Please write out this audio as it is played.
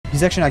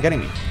He's actually not getting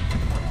me.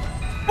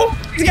 Oh,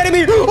 he's getting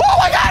me! Oh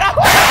my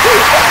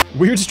god!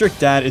 Weird Strict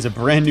Dad is a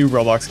brand new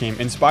Roblox game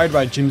inspired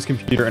by Jim's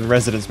Computer and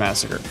Residence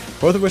Massacre,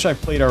 both of which I've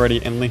played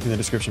already and linked in the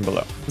description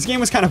below. This game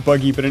was kind of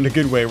buggy, but in a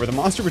good way, where the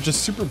monster was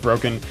just super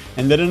broken,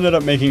 and that ended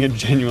up making it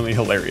genuinely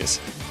hilarious.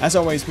 As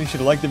always, make sure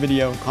to like the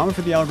video, comment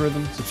for the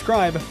algorithm,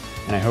 subscribe,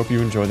 and I hope you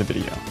enjoy the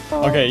video.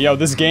 Okay, yo,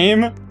 this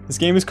game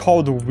is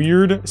called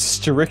Weird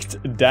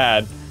Strict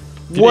Dad.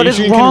 What is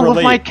wrong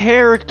with my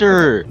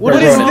character?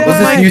 What is wrong with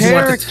my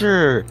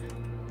character?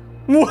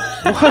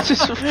 What is...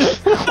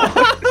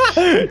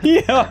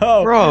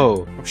 Yo!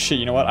 Bro! Oh shit,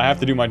 you know what? I have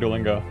to do my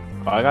Duolingo.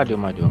 Oh, I gotta do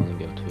my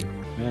Duolingo too.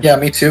 Yeah,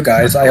 me too,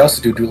 guys. I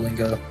also do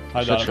Duolingo.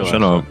 Shut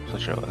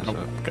up.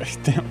 Okay,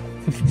 damn.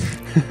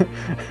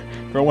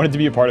 Bro, I wanted to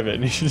be a part of it,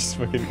 and he just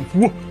fucking...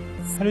 Whoa.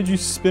 How did you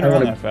spin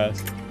around that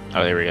fast?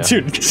 Oh, there we go.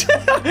 Dude.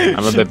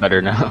 I'm a bit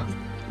better now.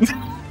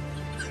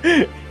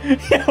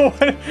 Yo,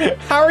 what?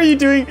 How are you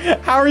doing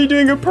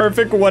a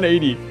perfect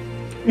 180?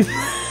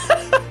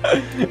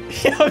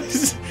 Yo,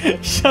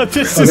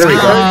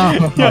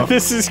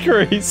 this is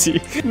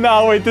crazy.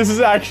 No, wait, this is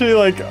actually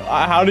like,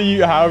 how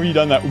have you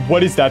done that?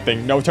 What is that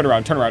thing? No, turn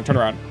around.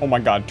 Oh my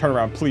god, turn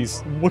around,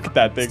 please. Look at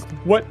that thing.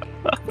 What?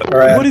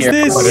 Right, what is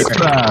this? What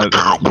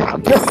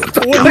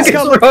is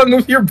wrong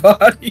with your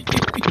body?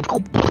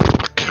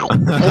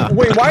 Oh,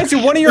 wait, why is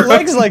one of your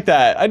legs like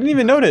that? I didn't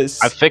even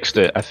notice. I fixed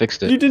it.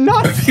 You did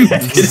not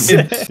fix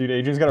it. Dude,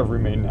 Adrian's got a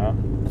roommate now.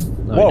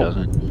 No, whoa. he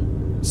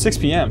doesn't. 6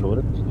 p.m.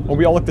 Well,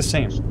 we all look the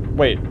same.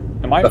 Wait,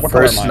 am I? The what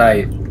first color am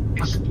I?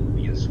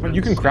 night. Wait,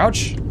 you can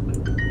crouch?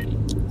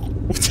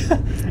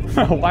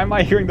 Why am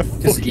I hearing the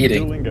fucking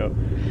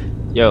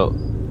Duolingo? Yo,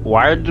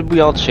 why did we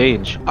all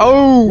change?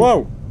 Oh!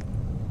 Whoa.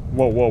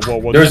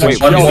 There's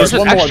one more. There's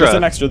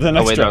an extra.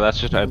 Oh wait, no, that's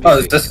just IPC. Oh,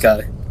 it's this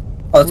guy.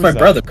 Oh, that's my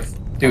brother.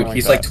 Dude, oh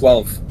he's god. like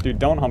 12. Dude,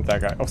 don't hump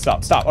that guy. Oh,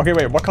 stop. Okay,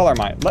 wait, what color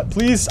am I?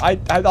 Please, I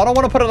don't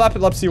want to put a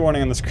epilepsy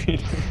warning on the screen.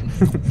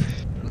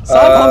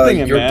 Stop humping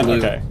him, man. Blue.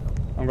 Okay,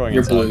 I'm going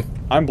You're inside. blue.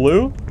 I'm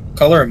blue?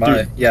 Color am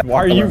I? Dude, Yeah.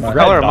 why are you red, What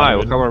color am I?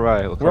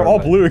 Donovan? We're all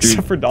blue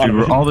except for Donovan.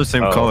 Dude, we're all the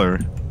same color.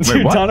 Dude,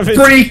 Wait, what? Donovan's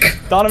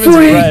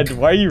Freak! red.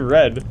 Why are you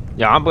red?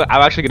 Yeah, I'm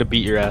actually gonna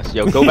beat your ass.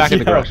 Yo, go back in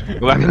the garage.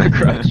 Go back in the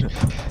garage.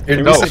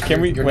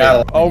 Can we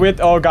wait?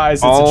 Oh, guys,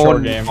 it's a chore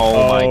game.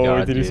 Oh my god, we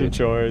have to do some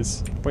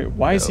chores. Wait,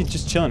 why is he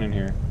just chilling in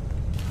here?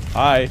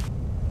 Hi.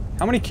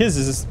 How many kids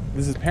does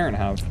his parent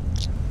have?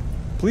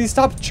 Please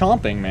stop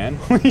chomping, man.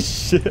 Holy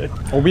shit.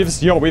 Oh, we have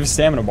a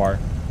stamina bar.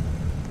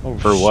 Oh,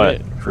 For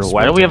what?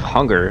 Why do we have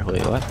hunger?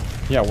 Wait, what?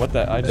 Yeah, what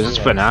the? Is this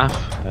FNAF?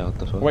 Yeah, what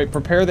the fuck? Wait,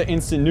 prepare the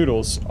instant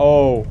noodles.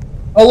 Oh.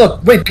 Oh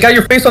look, wait, they got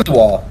your face on the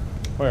wall.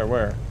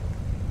 Where?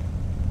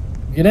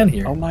 Get in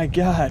here. Oh my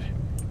god.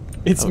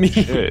 It's me.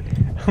 Shit.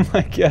 Oh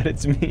my god,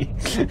 it's me.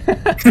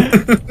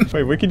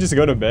 Wait, we can just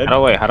go to bed? How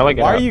do I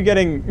get Why out? are you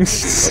getting...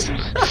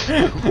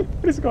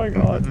 What is going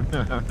on?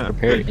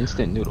 Prepare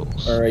instant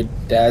noodles. Alright,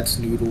 Dad's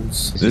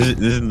noodles. This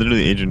is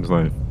literally Adrian's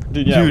life.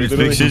 Dude, yeah, Dude, it's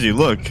Big Shizzy,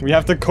 look. We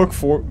have to cook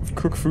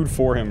food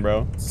for him,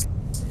 bro.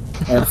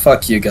 And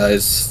fuck you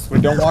guys.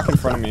 Wait, don't walk in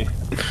front of me.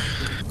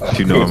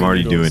 Dude, no, I'm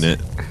already doing it.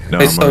 No,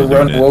 Hey, I'm so already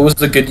Ron, doing it. what was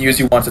the good news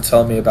you want to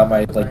tell me about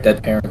my like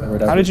dead parent or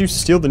whatever? How did you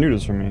steal the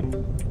noodles from me?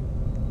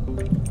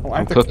 Oh,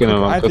 I'm cooking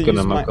them. I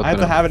have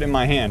to have it in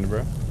my hand,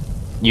 bro.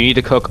 You need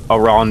to cook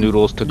raw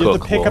noodles to cook. You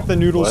have to pick up the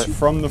noodles What?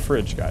 from the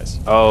fridge, guys.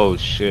 Oh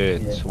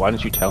shit! Yeah. Why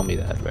didn't you tell me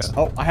that, bro?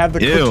 Oh, I have the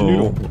cooked Ew.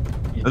 noodle.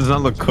 That does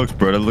not look cooked,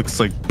 bro. That looks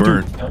like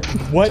burnt.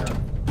 What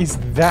is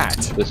that?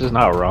 This is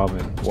not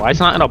ramen. Why it's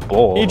not in a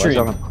bowl? Why Adrian, is it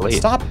on a plate?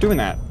 stop doing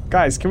that.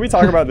 Guys, can we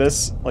talk about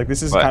this? Like,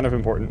 this is What? kind of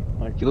important.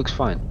 Like, He looks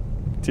fine.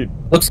 dude.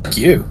 Looks like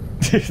you.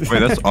 Wait,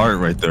 that's art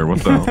right there. What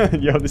the hell?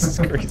 Yo, this is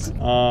crazy.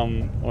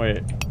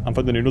 Wait. I'm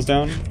putting the noodles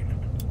down.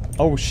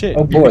 Oh shit.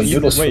 Oh boy, you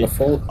noodles wait.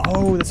 full.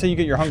 Oh, that's how you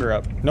get your hunger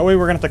up. No way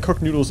we're gonna have to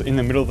cook noodles in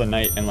the middle of the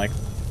night and like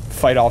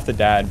fight off the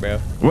dad, bro.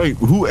 Wait,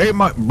 who ate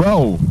my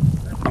bro?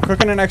 I'm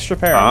cooking an extra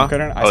pair. I'm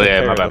cooking an, I Oh said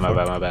yeah, pair,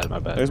 my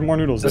bad. There's more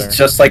noodles there. It's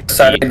just like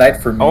Saturday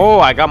night for me. Oh,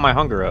 I got my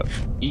hunger up.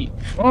 Eat.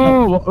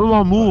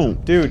 Oh,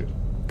 move. Dude,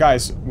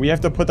 guys, we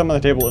have to put them on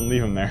the table and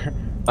leave them there.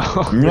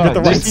 Yeah, at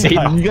the right just eat-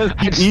 side. You guys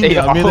keep Just eating. ate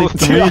I made all like of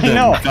 3 Dude, of I them.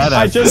 know. Fat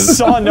I just asses.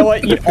 saw Noah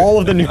eat all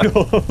of the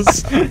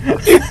noodles.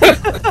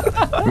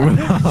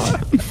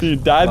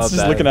 Dude, Dad's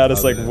just looking at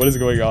us like, what is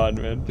going on,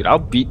 man? Dude, I'll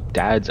beat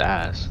Dad's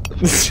ass.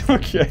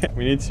 Okay,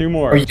 we need 2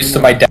 more. We're used to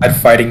my dad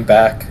fighting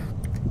back,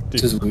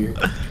 which is weird.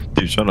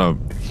 Dude, shut up.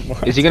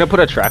 Is he gonna put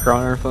a tracker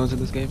on our phones in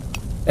this game?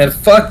 And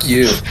fuck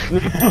you.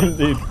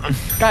 Dude,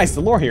 guys,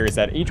 the lore here is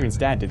that Adrian's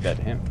dad did that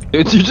to him.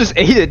 Dude, you just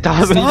ate it,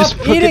 Donovan. You just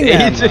Stop fucking eating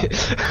them. ate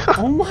it.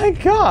 Oh my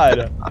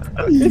god.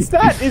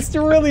 It's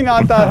really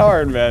not that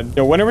hard, man.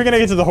 Yo, when are we gonna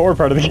get to the horror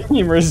part of the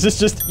game, or is this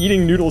just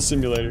eating noodle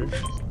simulator?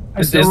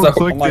 This is the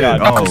Oh my god.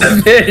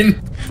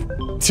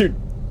 Oh. Dude,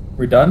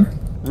 We're done?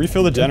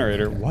 refill the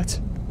generator. What?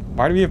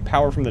 Why do we have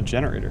power from the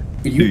generator?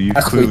 Dude, you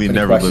ask clearly me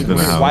never questions.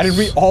 lived in a house. Why did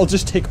we all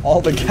just take all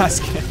the gas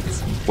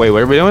cans? Wait,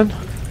 what are we doing?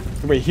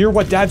 Wait, hear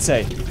what Dad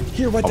say.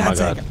 Hear what Oh my Dad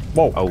say. God.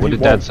 Whoa. Oh, what did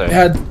whoa. Dad say?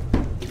 Dad,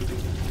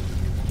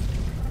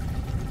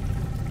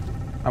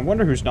 I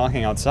wonder who's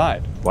knocking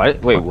outside.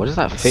 What? Wait, what is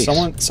that face?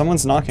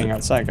 Someone's knocking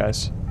outside,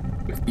 guys.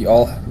 We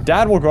all.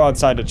 Dad will go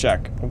outside to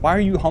check. Why are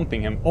you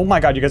humping him? Oh my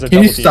god, you guys are Can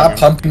double you stop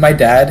humping my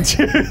dad?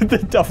 Dude, the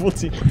double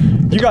team.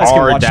 You guys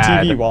can watch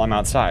TV while I'm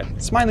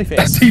outside. Smiley face.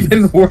 That's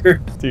even worse.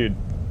 Dude,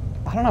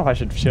 I don't know if I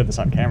should show this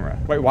on camera.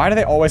 Wait, why do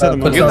they always have the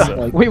Mona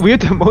Lisa? Wait, we have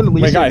the Mona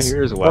Lisa guys,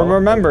 here as well.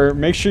 Remember,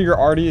 make sure you're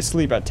already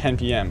asleep at 10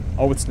 p.m.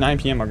 Oh, it's 9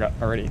 p.m.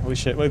 already. Holy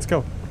shit, let's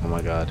go. Oh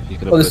my god, he's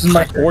gonna. Oh, this is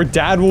my. Or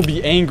Dad will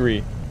be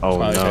angry. Oh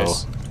Smiley no.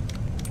 face.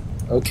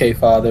 Okay,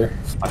 father.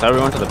 I thought we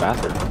went to the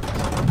bathroom.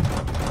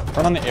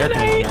 Turn on the air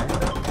conditioner.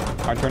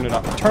 I turned it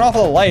off. Turn off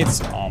all the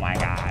lights. Oh my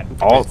god.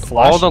 All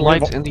the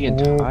lights in the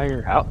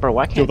entire house, bro.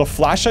 Why can't? Yo, the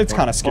flashlight's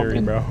kind of scary,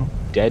 bro.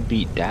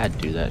 Deadbeat dad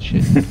do that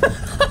shit.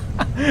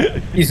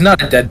 He's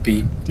not a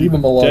deadbeat. Leave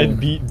him alone.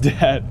 Deadbeat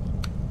dad.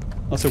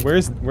 Also, where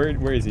is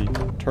he?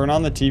 Turn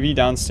on the TV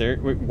downstairs.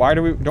 Wait, why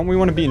don't we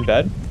want to be in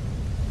bed?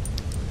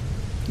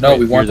 No,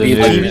 we want to be in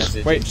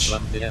bed. Wait.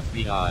 From the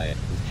FBI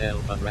to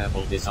help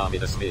unravel this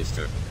ominous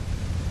mystery.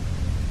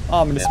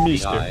 Ominous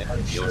mystery.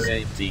 FBI, your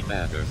safety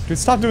matters. Dude,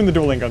 stop doing the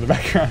Duolingo in the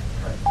background.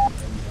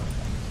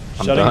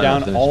 Shutting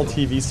down all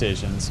TV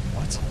stations.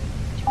 What?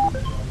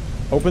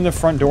 Open the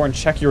front door and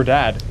check your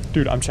dad.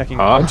 Dude, I'm checking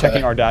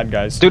our dad,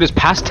 guys. Dude, it's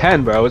past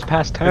 10, bro. It's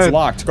past 10. It's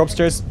locked. Go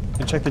upstairs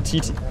and check the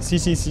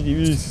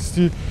CCTV.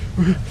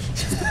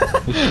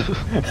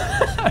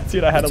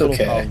 Dude, I had a little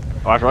problem.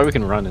 Watch, why we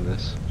can run in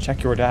this.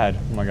 Check your dad.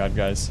 Oh my god,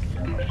 guys.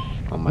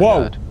 Oh my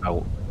god.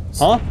 Oh.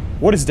 Huh?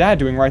 What is dad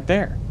doing right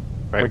there?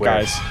 Right wait, where?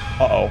 guys.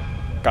 Uh-oh.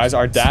 Guys,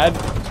 our dad...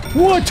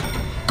 What?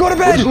 Go to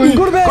bed!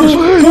 Go to bed!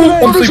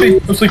 I'm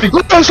sleeping. I'm sleeping.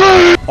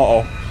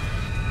 Uh-oh.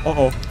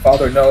 Uh-oh.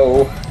 Father,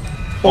 no.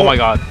 Oh my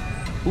god.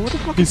 Who the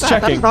fuck He's is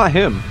that? checking. That's not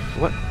him.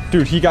 What?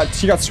 Dude, he got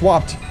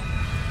swapped.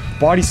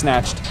 Body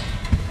snatched.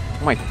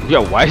 Oh my...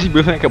 Yo, why is he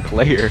moving like a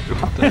player?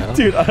 What the hell?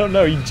 Dude, I don't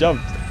know. He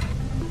jumped.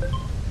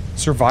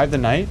 Survive the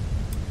night?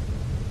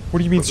 What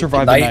do you mean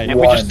survive the night? Can't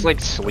we just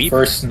like sleep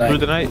First night. through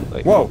the night?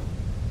 Like, Whoa.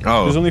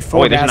 Oh. There's only 4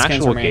 wait, there's gas an cans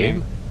actual remaining.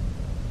 game?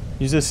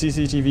 Use the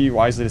CCTV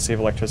wisely to save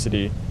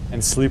electricity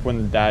and sleep when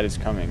the dad is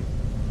coming.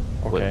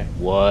 Okay. Wait,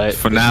 what? FNAF,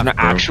 This is an bro.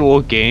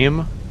 actual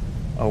game?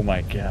 Oh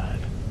my god.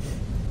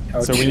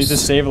 Oh, So we need to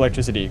save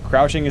electricity.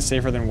 Crouching is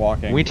safer than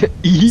walking. We need to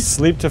eat?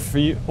 Sleep to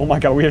feed. Oh my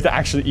god, we have to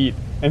actually eat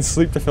and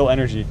sleep to fill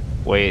energy.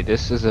 Wait,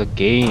 this is a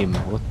game.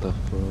 What the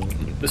fuck?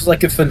 This is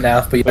like a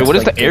FNAF, but you Wait, what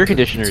does like the air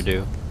conditioner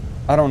do?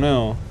 I don't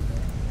know.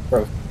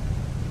 Bro,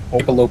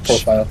 keep a low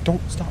profile.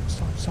 Don't stop.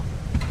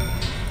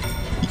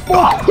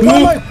 Oh, oh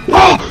my!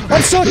 Oh,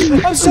 I'm stuck!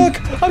 Where's the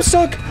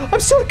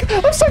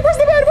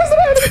bed?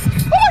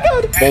 Oh my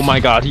god! Oh my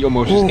god, he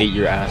almost just ate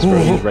your ass, bro.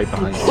 He's right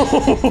behind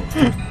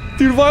you.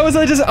 Dude, why was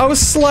I was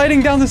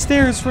sliding down the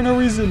stairs for no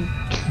reason.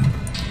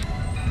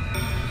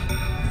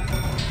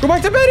 Go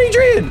back to bed,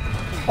 Adrian!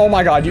 Oh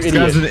my god, you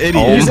idiot. This guy's an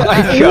idiot. Oh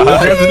my god.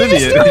 This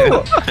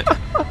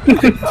guy's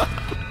an idiot.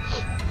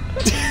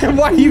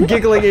 Why are you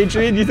giggling,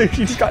 Adrian? You think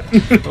you just got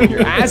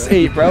your ass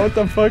ate, bro? What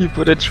the fuck? He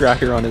put a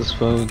tracker on his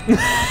phone.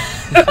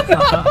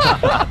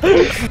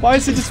 Why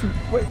is it just...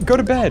 Wait, go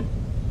to bed.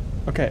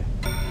 Okay.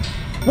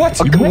 What?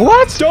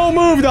 What? Don't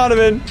move,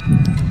 Donovan!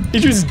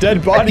 Adrian's dead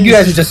I body. think you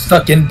guys are just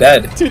stuck in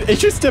bed. Dude,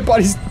 Adrian's dead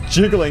body's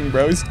jiggling,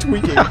 bro. He's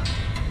tweaking.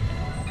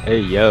 Hey,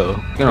 yo.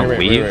 You gonna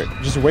leave? Wait.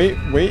 Just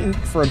wait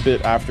for a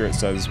bit after it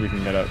says we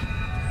can get up.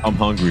 I'm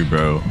hungry,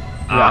 bro.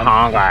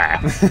 I'm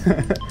hungry.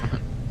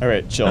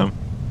 Alright, chill.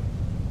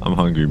 I'm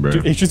hungry, bro.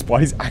 Dude, Adrian's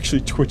body's actually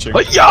twitching.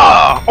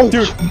 Yeah! Oh.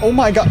 Dude, oh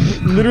my god.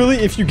 Literally,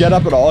 if you get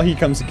up at all, he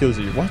comes and kills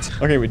you. What?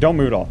 Okay, wait, don't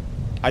move at all.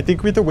 I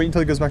think we have to wait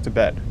until he goes back to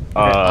bed. Okay,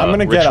 I'm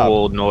gonna get up.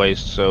 Ritual noise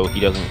so he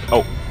doesn't...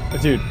 Oh.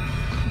 Dude.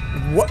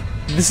 What?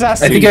 This has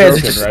to I be think you guys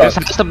broken, just- right? This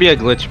has to be a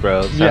glitch,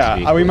 bro. This has to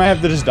be Yeah, a we glitch. might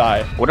have to just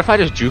die. What if I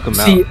just juke him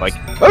See, out? Like,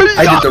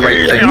 I did the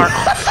right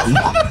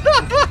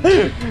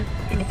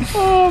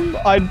thing.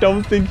 I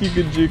don't think you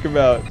can juke him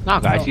out. no,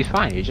 guys, he's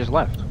fine. He just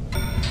left.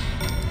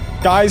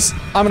 Guys,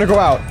 I'm gonna go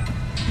out.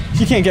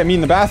 He can't get me in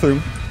the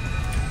bathroom.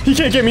 He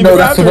can't get me in No, the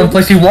that's the bathroom. one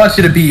place he wants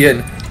you to be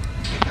in.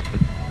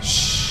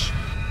 Shh.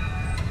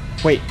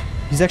 Wait,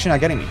 he's actually not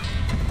getting me.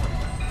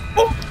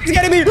 Oh, he's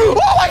getting me! Oh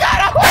my god!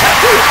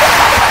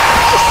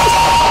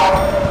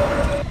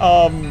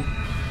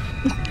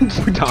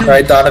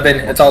 Alright,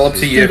 Donovan, it's all up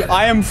to you. Dude,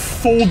 I am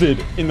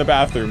folded in the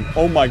bathroom.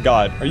 Oh my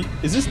god.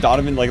 Is this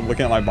Donovan like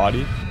looking at my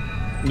body?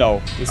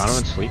 No. This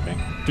Donovan's is,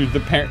 sleeping. dude,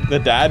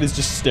 the dad is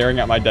just staring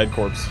at my dead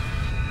corpse.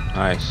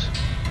 Nice.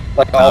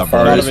 Like all bro.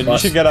 fathers Donovan, you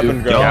must should get up do.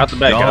 and go. Get out the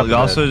bed, get out the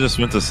Y'all bed. should have just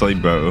went to sleep,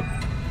 bro.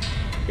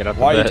 Get up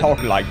the Why are you bed.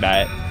 talking like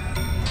that?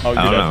 Oh, you're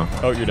I dead. don't know.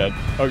 Oh, you're dead.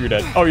 Oh, you're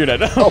dead. Oh, you're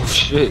dead. Oh,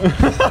 shit.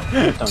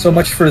 So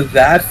much for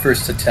that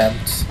first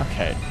attempt.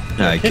 Okay.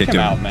 Yeah, I Kick kicked him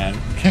him. out, man.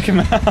 Kick him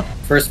out.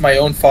 First my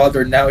own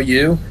father, now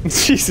you.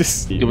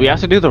 Jesus. Do we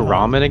have to do the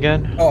ramen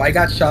again? Oh, I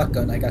got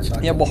shotgun.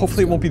 Yeah, well,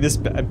 hopefully it won't be this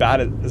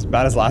bad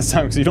as last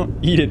time because you don't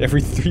eat it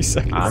every 3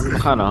 seconds. I'm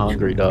kind of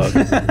hungry, dog.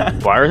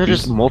 Why are there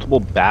just multiple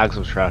bags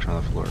of trash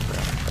on the floor, bro?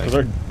 Because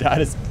our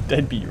dad is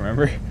deadbeat,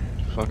 remember?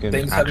 Fucking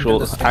Things haven't been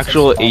the same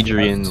actual since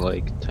Adrian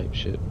like type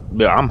shit.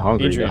 Yeah, I'm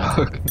hungry, Adrian.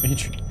 dog.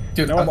 Adrian.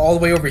 Dude, No. I'm all the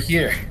way over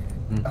here.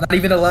 I'm not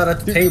even allowed at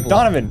the Dude, table.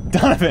 Donovan.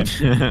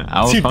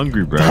 I was Dude,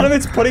 hungry, bro.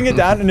 Donovan's putting it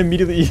down and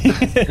immediately eating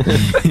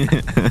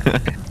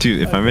it.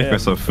 Dude, if I make man.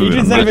 myself food,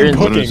 Adrian's I'm not even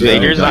one of cooking, those bro.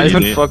 Adrian's not guys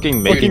even that eat it.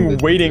 fucking making Fucking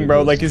waiting,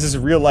 bro. Like, this is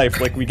real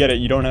life. Like, we get it.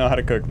 You don't know how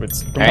to cook, but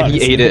come And on, he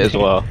it's ate the it as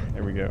game. well.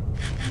 There we go.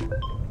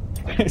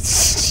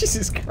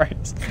 Jesus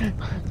Christ.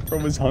 Bro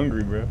was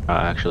hungry, bro.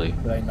 Actually,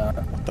 Did I not?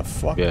 What the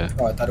fuck? yeah.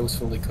 Oh, I thought it was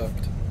fully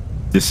cooked.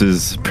 This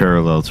is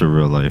parallel to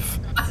real life.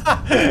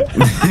 What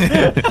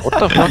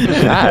the fuck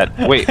is that?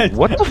 Wait,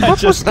 what the I fuck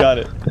just was got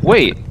that? it.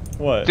 Wait,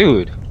 What?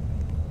 dude.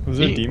 Was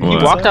there a He demon?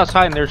 What? walked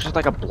outside and there's just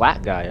like a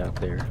black guy out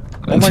there.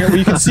 Oh my god, well,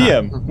 you can see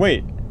him.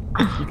 Wait.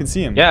 You can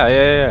see him.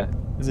 Yeah.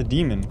 There's a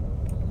demon.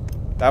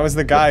 That was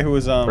the guy who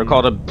was, We're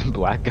called a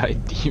black guy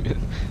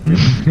demon.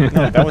 No,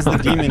 that was the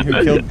demon who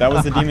killed. That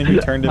was the demon who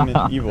turned him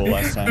into evil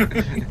last time.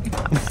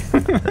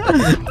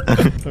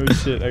 Oh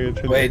shit! I gotta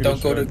turn. Wait,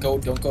 the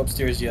don't go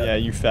upstairs yet. Yeah,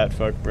 you fat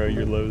fuck, bro.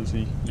 You're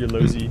losy. You're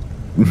losy.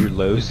 You're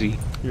losy.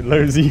 You're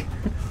losy.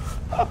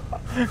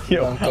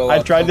 Yo, Don't go I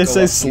up, tried don't to go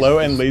say up, slow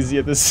please. and lazy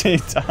at the same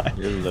time.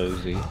 You're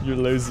losy. You're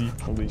losy.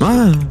 Holy shit.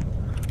 Ah,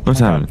 what's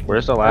happening?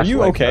 Where's the Are last? you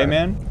like, okay, guy?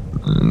 man?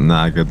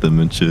 Nah, I got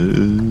dementia.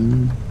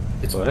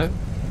 It's What?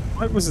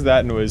 What was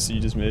that noise you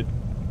just made?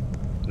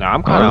 No,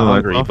 I'm kind of Oh,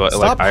 hungry, oh, but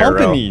Stop like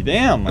pumping IRL. me,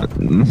 damn!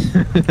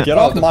 Get Oh,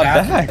 off the my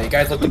bathroom. back. You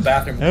guys look the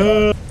bathroom.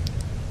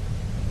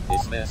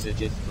 This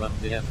message is from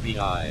the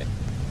FBI.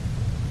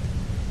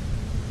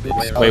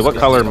 Wait, what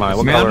color am I?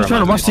 What Man, color I'm am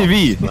trying I? to watch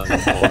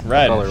TV.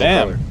 Red,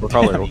 damn. What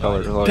color? What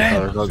color? Go.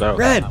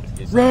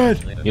 Red,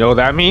 red. You know what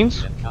that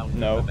means?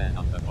 No.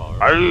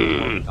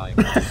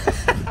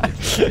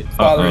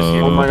 Father's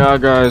here. Oh my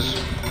god, guys.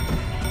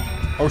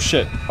 Oh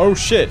shit. Oh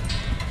shit.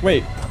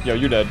 Wait. Yo,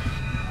 you're dead.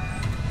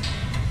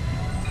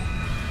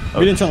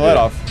 We didn't turn the light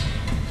off.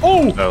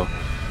 Oh! No.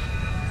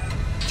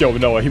 Yo,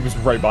 Noah, he was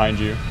right behind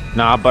you.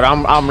 Nah, but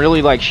I'm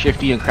really like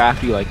shifty and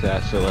crafty like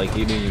that, so like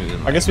you didn't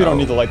even. I guess we don't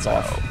need the lights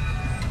off.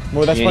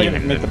 Well, that's You probably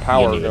didn't gonna make even- the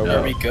power you didn't go. even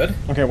Are we good?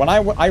 Okay, when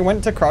I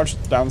went to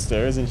crouch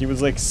downstairs and he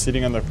was like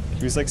sitting on the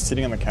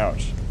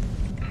couch.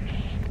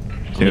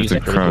 You have to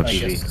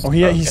crouch. Oh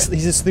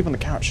he's asleep on the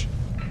couch.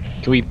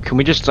 Can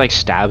we just like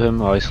stab him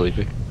while he's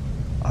sleeping?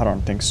 I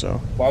don't think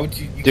so. Why would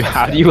you? Dude,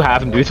 how do you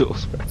have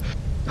noodles?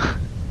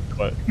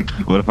 But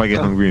What if I get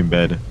hungry in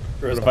bed?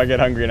 what if I get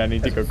hungry and I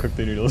need to go cook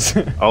the noodles?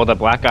 Oh, the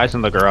black guy's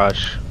in the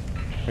garage.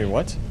 Wait,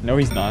 what? No,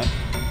 he's not.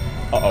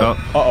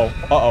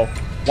 Uh-oh.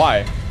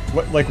 Why?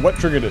 What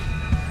triggered it?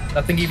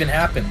 Nothing even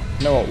happened.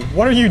 No,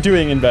 what are you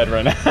doing in bed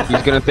right now?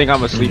 He's gonna think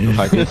I'm asleep if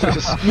I do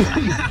this.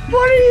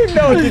 What do you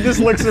know? Dude, this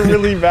looks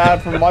really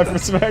bad from my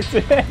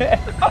perspective.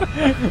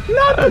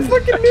 Not the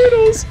fucking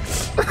noodles.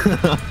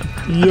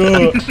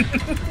 Yo.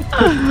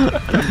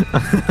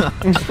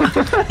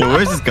 Yo,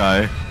 where's this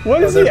guy?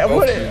 What is Oh, he? they're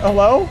What? both here.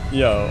 Hello?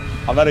 Yo,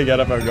 I'm about to get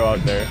up and go out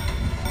there.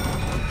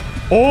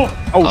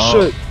 Oh! Oh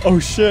shit! Oh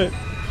shit!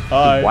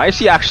 Hi. Why does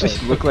he actually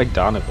look like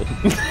Donovan?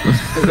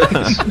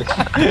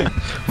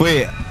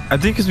 Wait, I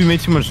think because we made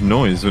too much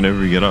noise whenever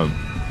we get up.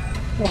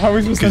 Well, how are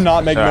we supposed to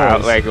not make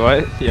noise? Like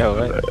what? Yeah,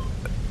 what?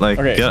 Like,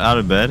 Okay. get out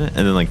of bed and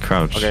then like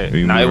crouch. Okay,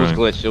 We nah, it move was around.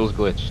 glitched. It was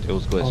glitched. It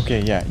was glitched.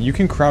 Okay, yeah, you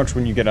can crouch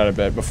when you get out of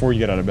bed, before you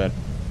get out of bed.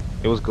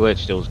 It was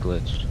glitched. It was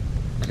glitched.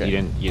 Okay. You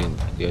didn't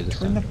do this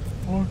Turn time.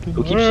 the fucking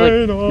Who keeps light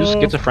like who's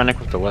off. schizophrenic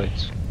with the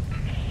lights?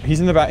 He's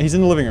in the back. He's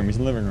in the living room. He's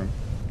in the living room.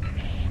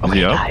 Is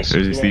he up? guys. Or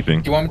is he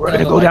sleeping? Do you want me We're to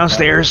gonna turn go the light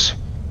downstairs.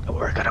 And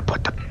we're gonna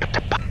put the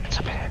buckets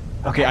up in it.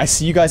 Okay, I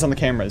see you guys on the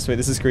cameras. Wait,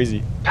 this is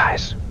crazy.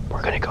 Guys,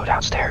 we're gonna go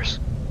downstairs.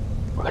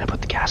 We're gonna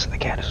put the gas in the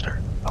canister.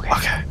 Okay.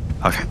 Okay.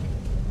 Okay.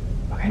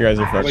 You guys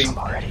are I have fucked. some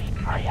already.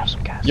 I already have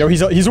some gas. Yo,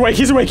 he's awake.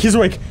 He's awake. He's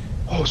awake.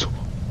 Oh, so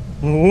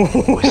Oh.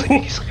 he's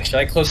sleeping. He's sleeping. Should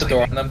I close the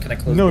door on them? Can I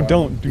close the No, door?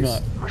 don't. Do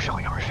not. I'm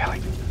refilling. I'm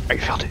refilling. I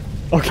refilled it.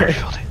 I Okay.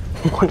 refilled it.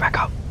 I'm going back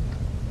up.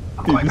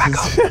 I'm going Dude, back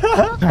this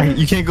up. is-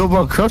 You can't go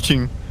about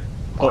crouching.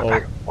 I'm going Uh-oh.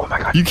 back. Oh my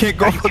god. You can't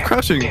go No, about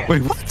crouching. You can't.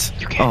 Wait, what?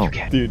 You can't. Oh. You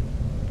can't. Dude,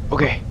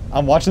 Okay.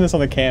 I'm watching this on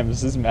the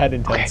cams. This is mad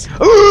Okay. intense.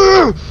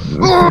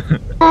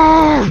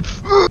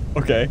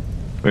 Okay.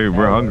 Wait,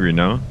 we're hungry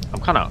now. I'm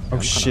kind of. Oh,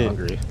 shit.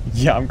 Hungry.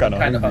 Yeah, I'm kind of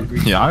Kind of hungry.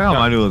 hungry. Yeah, I got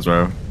my noodles,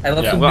 bro. I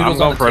left Yeah, some Well, I'm noodles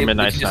going on for a the table.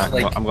 midnight We can snack. just,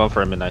 like, I'm going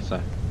for a midnight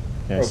snack.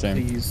 Yeah, bro,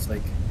 same. please,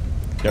 like.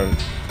 Yo.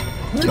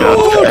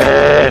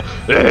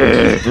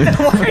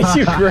 Why are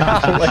you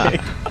growling?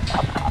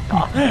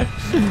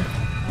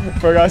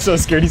 Bro, I got so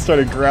scared he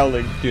started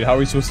growling. Dude, how are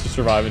we supposed to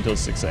survive until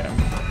 6 a.m.?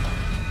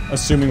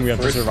 Assuming we have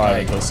to First survive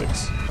night. until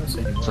 6. Don't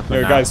say anymore. It's a Yo,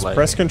 FNAF, guys, like-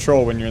 press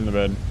control when you're in the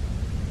bed.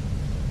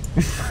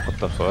 What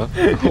the fuck?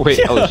 Wait,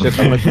 oh shit,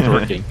 I'm like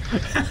working.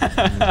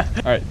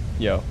 Alright,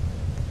 yo.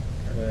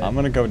 I'm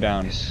gonna go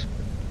down.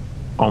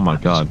 Oh my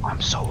god. I'm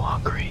so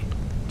hungry.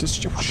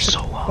 Just I'm shut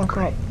so the fuck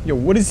hungry. up. Yo,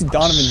 what is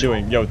Donovan so-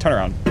 doing? Yo, turn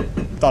around.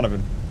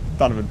 Donovan.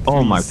 Donovan,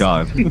 Oh my please.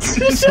 god.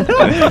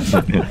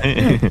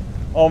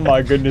 Oh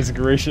my goodness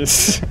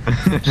gracious.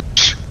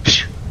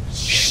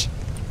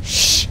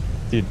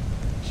 Dude,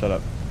 shut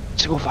up.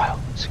 Single file.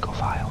 Single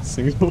file.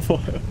 Single file.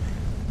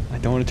 I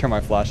don't want to turn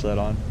my flashlight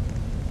on.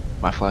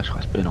 My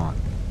flashlight's been on.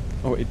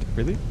 Oh, it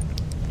really?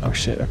 Oh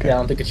shit, okay. Yeah, I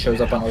don't think it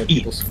shows up on other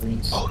people's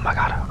screens. Oh my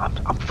god,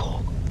 I'm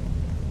full.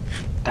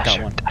 That Got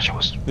shit, one. that shit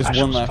was, There's that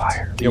shit one was left.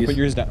 fire. Yo, put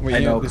yours down. Wait, I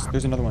yeah, know.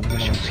 there's another one.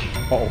 There's another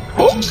one.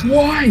 Oh,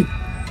 why?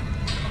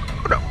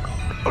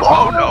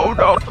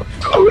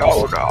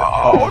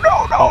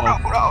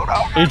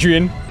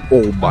 Adrian,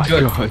 Oh my I'm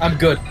good. god. I'm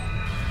good.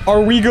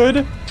 are we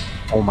good?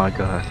 Oh my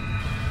god.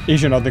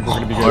 Adrian, I don't think we're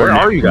gonna be good. Where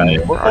are you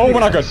guys? Where are Oh, you we're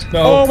not good. guys?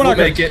 No, Oh, we're we'll not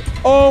make good. it.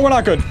 Oh, we're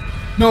not good.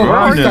 No, Where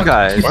are you stuck.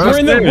 guys? We're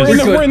in the We're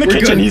kitchen.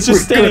 good. He's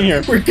just We're standing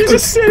good. here. We're He's good.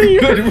 just standing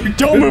We're here. good. We're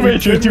Don't good. move, We're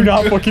Adrian. good. Do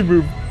not fucking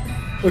move.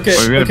 Okay.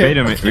 Wait, we gotta okay. bait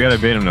him. We gotta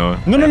bait him, Noah.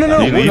 No.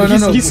 Did he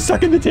leave? No. He's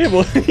stuck in the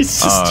table. He's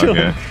just chilling.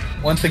 Okay.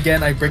 Once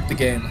again, I break the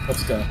game.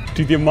 Let's go.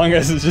 Dude, the Among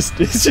Us is just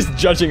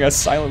judging us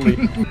silently.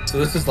 So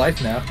this is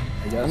life now,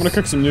 I guess. I'm gonna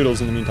cook some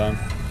noodles in the meantime.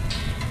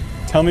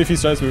 Tell me if he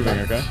starts moving,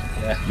 okay?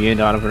 Yeah. Me and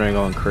Donovan are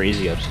going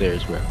crazy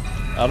upstairs, bro.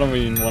 I don't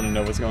even want to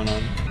know what's going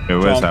on. Hey,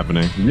 what is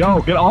happening?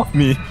 Yo, get off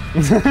me!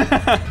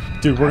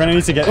 Dude, we're gonna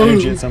need to get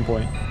energy at some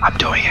point. I'm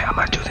doing it. I'm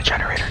gonna do the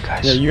generator,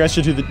 guys. Yeah, you guys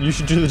should do the. You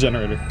should do the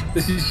generator.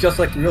 This is just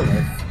like real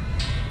life.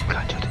 I'm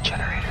gonna do the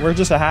generator. We're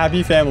just a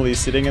happy family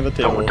sitting at the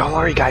table. Don't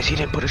worry, guys. He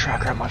didn't put a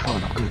tracker on my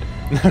phone. I'm good.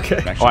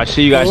 Okay. Oh, I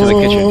see you guys in the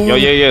kitchen. Yo. Do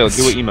an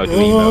emote. Do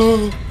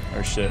an emote.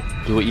 Oh shit.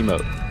 Do an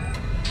emote.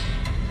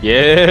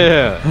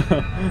 Yeah.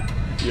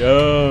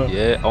 Yo.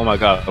 Yeah. Oh my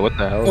god. What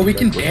the hell? Oh, we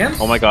can dance?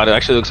 Oh my god. It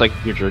actually looks like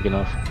you're jerking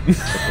off. What the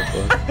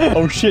fuck?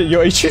 Oh shit.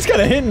 Yo, she's got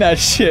a hit in that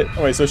shit.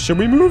 Oh, wait, so should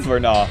we move or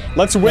nah?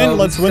 Let's win. No,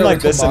 Let's we win still like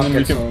until this, and then Mom we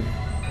gets can. home.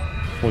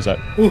 What was that?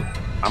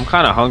 I'm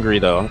kind of hungry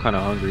though. I'm kind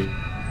of hungry.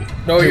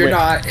 No, Okay, you're wait.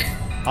 not.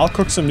 I'll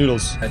cook some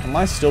noodles. Am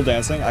I still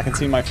dancing? I can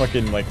see my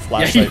fucking like Yeah,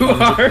 flashlight. you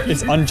are.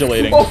 It's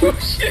undulating. Oh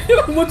shit!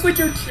 It looks like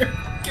you're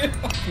jerking.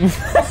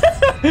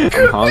 I'm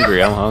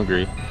hungry. I'm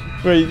hungry.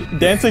 Wait,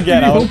 dance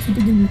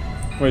again.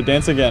 Wait,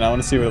 dance again. I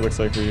want to see what it looks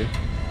like for you.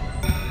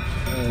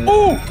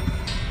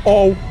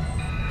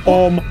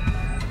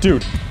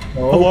 Dude.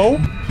 Hello?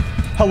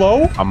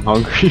 Hello? I'm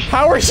hungry.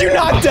 How are you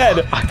not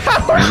dead?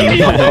 How are you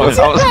not dead?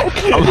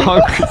 I'm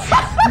hungry.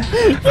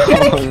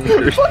 I'm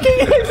hungry. Fucking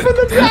hit from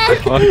the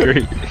back. I'm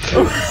hungry.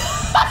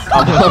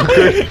 I'm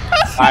hungry.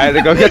 I had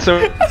to go get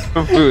some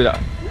food.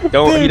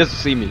 Don't. He doesn't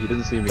see me. He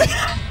doesn't see me.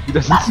 He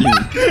doesn't see me.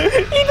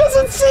 He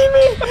doesn't see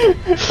me. He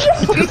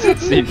doesn't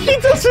see me. He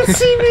doesn't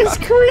see me. It's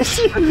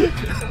crazy.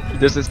 He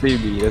doesn't see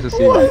me. He doesn't see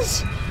me.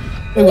 What?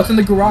 Wait, what's in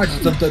the garage?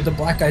 The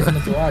black guy's in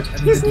the garage. I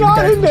mean, He's the not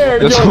guy's in there.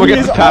 Yo, Yo, someone he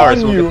get is the power. on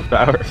Someone you. get the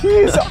power. He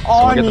is on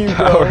Someone you, get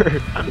the bro. power.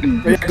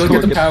 Yeah, go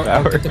Someone get the power.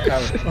 I'll get the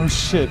power. Oh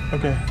shit.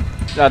 Okay.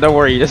 No, don't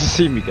worry. He doesn't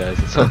see me, guys.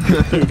 It's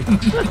okay.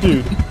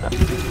 Dude.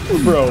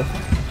 Bro.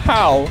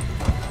 How?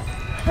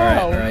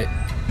 How? Alright.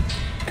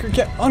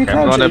 Get I'm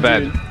uncrouch, going to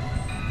Adrian. bed.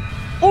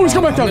 Oh, he's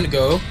coming back I'm down. gonna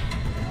go.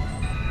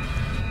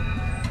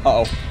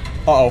 Uh-oh.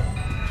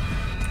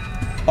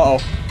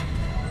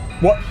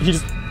 What? He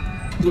just...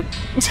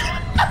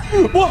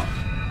 What?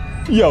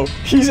 Yo,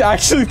 he's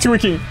actually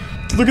tweaking.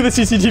 Look at the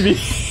CCTV.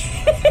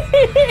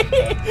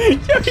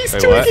 Yo, he's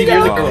Wait, what? tweaking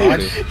Near the out.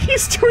 garage.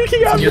 He's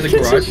tweaking out Near the the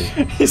kitchen.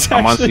 garage. He's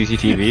I'm on actually,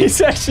 CCTV.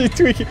 He's actually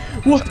tweaking.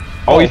 What?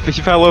 Oh, he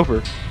fell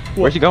over.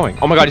 Where's he going?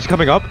 Oh my god, he's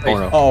coming up. Wait. Oh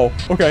no. Oh,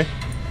 okay.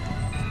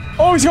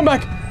 Oh, he's coming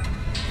back.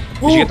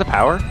 Did you get the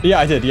power? Yeah,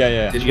 I did.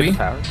 Yeah. Did you get the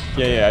power?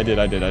 Yeah, I did.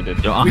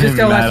 Yo, I'm We just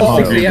got mad last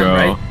 6 hungry, a.m., bro.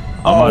 right?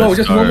 I'm No, gonna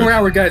just one starve. more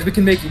hour, guys. We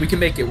can make it. We can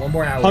make it. One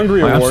more hour.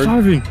 Hungry Wait, I'm award.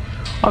 starving.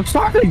 I'm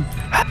starving.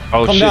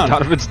 Oh Come shit, down.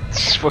 Donovan's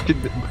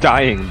fucking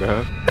dying,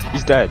 bro.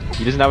 He's dead.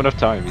 He doesn't have enough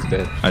time. He's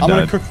dead. I I'm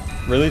gonna died. cook.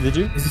 Really? Did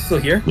you? Is he still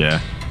here?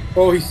 Yeah.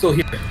 Oh, he's still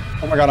here.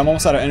 Oh my god, I'm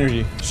almost out of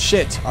energy.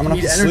 Shit, I'm gonna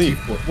We have need to energy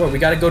sleep. for. What? We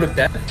gotta go to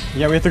bed.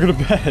 Yeah, we have to go to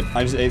bed.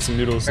 I just ate some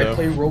noodles, I so.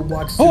 play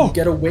Roblox Oh! to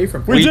get away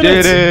from. We did We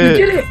it!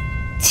 did it.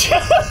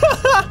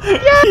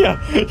 Yeah.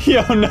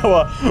 Yo,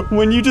 Noah,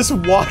 when you just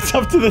walked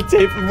up to the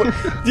table,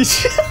 did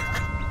you...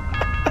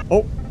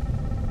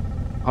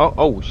 Oh,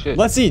 Oh shit.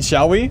 let's eat,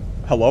 shall we?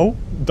 Hello?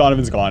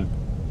 Donovan's gone.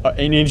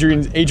 And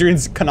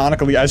Adrian's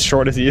canonically as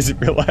short as he is in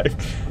real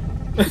life.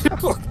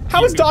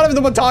 How is Donovan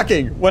the one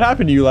talking? What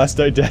happened to you last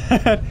night,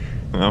 Dad?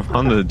 I'm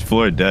on the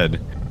floor dead.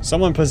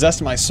 Someone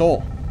possessed my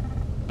soul.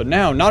 But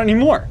now, not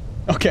anymore.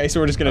 Okay, so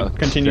we're just gonna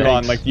continue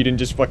on thanks. like you didn't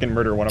just fucking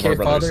murder one of our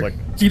Okay, brothers. father.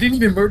 Like, He didn't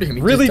even murder him.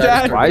 He really, just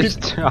died. Dad? Why is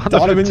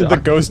Donovan the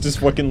ghost is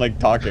fucking like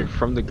talking.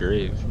 from the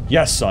grave?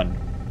 Yes, son.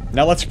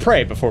 Now let's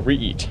pray before we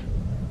eat.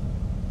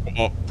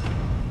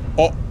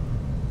 Oh.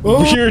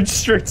 Weird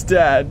strict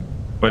dad.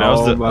 But that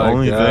was the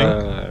only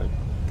thing. thing.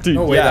 Dude,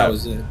 No way, yeah. that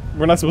was it.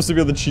 We're not supposed to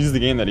be able to choose the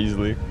game that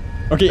easily.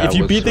 Okay, That if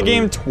you was beat the so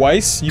game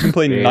twice, you can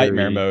play very-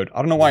 Nightmare Mode. I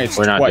don't know why it's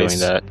We're not twice.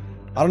 doing that.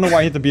 I don't know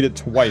why you have to beat it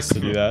twice to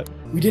do that.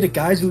 We did it,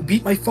 guys. We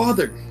beat my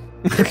father.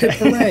 Okay.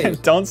 Hooray.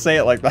 Don't say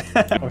it like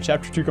that. Oh,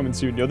 chapter 2 coming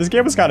soon. Yo, this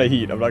game was kind of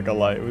heat. I'm not gonna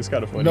lie. It was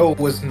kind of funny. No, it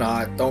was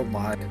not. Don't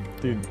lie.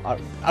 Dude.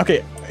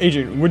 Okay,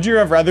 Adrian, would you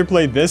have rather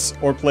played this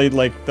or played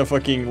like the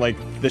fucking like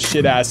the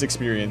shit ass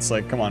experience?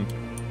 Like, come on.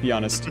 Be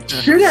honest.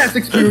 Shit-ass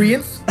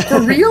experience?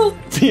 For real?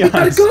 Be You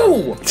gotta honest.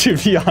 go! To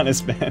be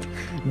honest, man.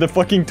 The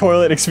fucking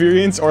toilet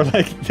experience or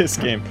like this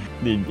game.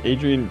 Dude,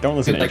 Adrian, don't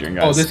listen to Adrian,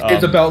 guys. Oh, this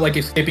game's about like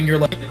escaping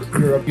your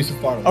abusive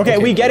father. Okay,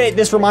 we get it.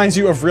 This reminds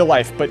you of real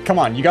life, but come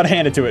on, you gotta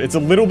hand it to it. It's a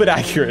little bit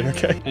accurate,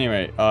 okay?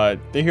 Anyway,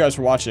 thank you guys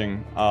for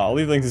watching. I'll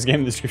leave links to this game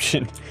in the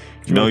description.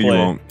 No, you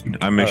won't.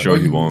 I make sure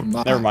you won't.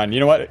 Never mind. You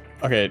know what?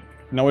 Okay,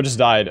 Noah just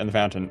died in the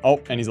fountain. Oh,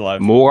 and he's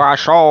alive.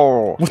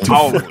 Murasho.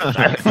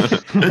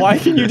 Why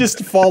can you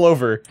just fall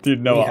over?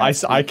 Dude, Noah,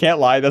 I can't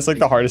lie. That's like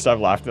the hardest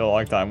I've laughed in a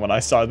long time when I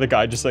saw the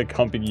guy just like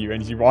humping you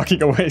and you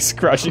walking away,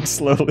 crouching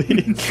slowly.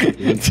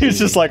 Dude's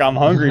just like, I'm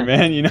hungry,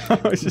 man, you know?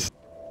 It's just...